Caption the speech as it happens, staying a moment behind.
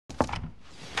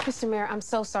Mr. Mayor, I'm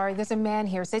so sorry. There's a man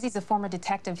here. Says he's a former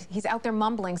detective. He's out there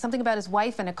mumbling something about his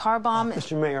wife and a car bomb.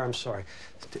 Mr. Mayor, I'm sorry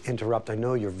to interrupt. I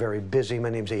know you're very busy.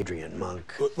 My name's Adrian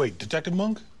Monk. Wait, Detective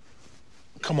Monk?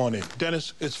 Come on in.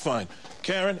 Dennis, it's fine.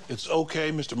 Karen, it's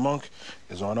okay. Mr. Monk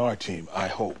is on our team, I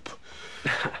hope.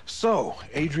 So,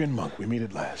 Adrian Monk, we meet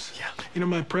at last. Yeah. You know,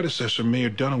 my predecessor, Mayor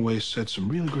Dunaway, said some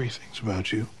really great things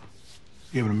about you.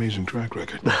 You have an amazing track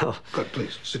record. Well, Good,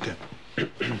 please, sit down.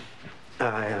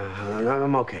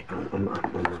 I'm okay.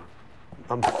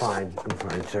 I'm fine. I'm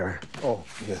fine, sir. Oh,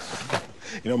 yes.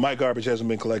 You know, my garbage hasn't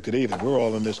been collected either. We're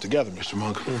all in this together, Mr.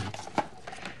 Monk.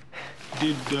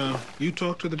 Did you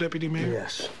talk to the deputy mayor?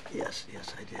 Yes,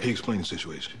 I did. He explained the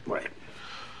situation. Right.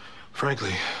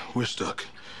 Frankly, we're stuck.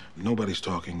 Nobody's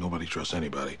talking. Nobody trusts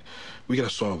anybody. We gotta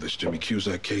solve this Jimmy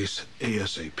Cusack case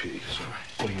ASAP. So,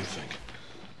 what do you think?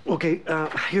 Okay,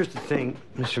 here's the thing,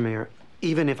 Mr. Mayor.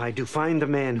 Even if I do find the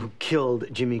man who killed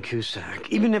Jimmy Cusack,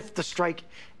 even if the strike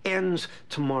ends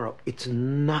tomorrow, it's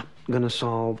not gonna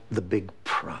solve the big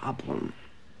problem.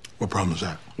 What problem is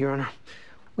that? Your Honor,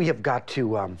 we've got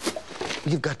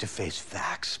to face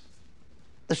facts.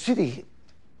 The city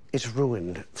is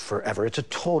ruined forever. It's a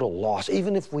total loss.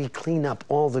 Even if we clean up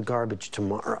all the garbage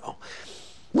tomorrow,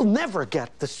 we'll never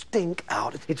get the stink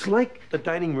out. It's like the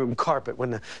dining room carpet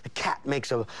when the cat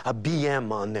makes a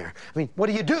BM on there. I mean, what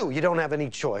do? You don't have any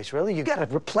choice, really. You gotta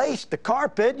replace the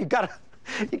carpet. You gotta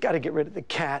get rid of the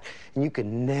cat. And you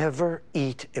can never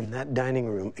eat in that dining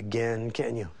room again,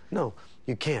 can you? No,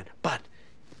 you can't. But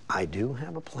I do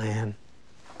have a plan.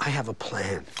 I have a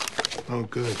plan. Oh,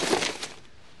 good.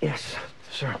 Yes,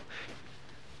 sir.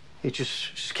 It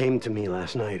just came to me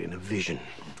last night in a vision.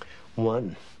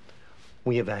 One,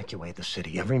 we evacuate the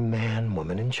city, every man,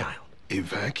 woman, and child.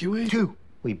 Evacuate? Two,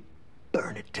 we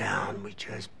burn it down. We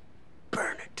just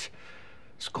burn it.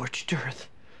 Scorched earth.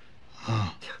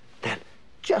 Huh. Then,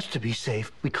 just to be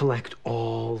safe, we collect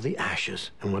all the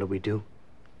ashes. And what do?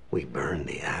 We burn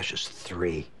the ashes.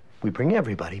 Three, we bring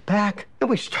everybody back, and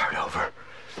we start over.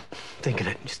 Think of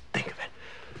it. Just think of it.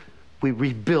 We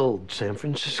rebuild San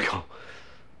Francisco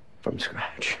from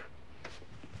scratch.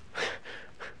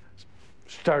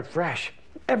 Start fresh.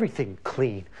 Everything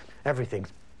clean.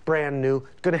 Everything's brand new.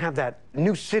 It's gonna have that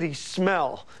new city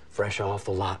smell. Fresh off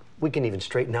the lot. We can even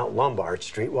straighten out Lombard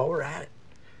Street while we're at it.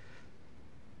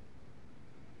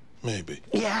 Maybe.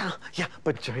 Yeah.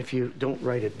 But if you don't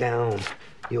write it down,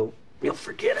 you'll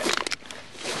forget it.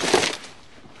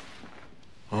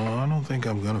 Oh, I don't think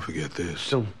I'm gonna forget this.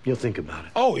 So you'll think about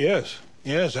it. Oh, yes.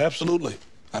 Yes, absolutely.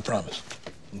 I promise.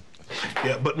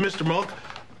 Yeah, but Mr. Monk,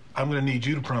 I'm gonna need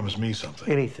you to promise me something.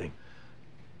 Anything.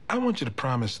 I want you to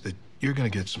promise that you're gonna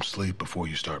get some sleep before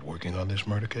you start working on this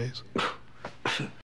murder case.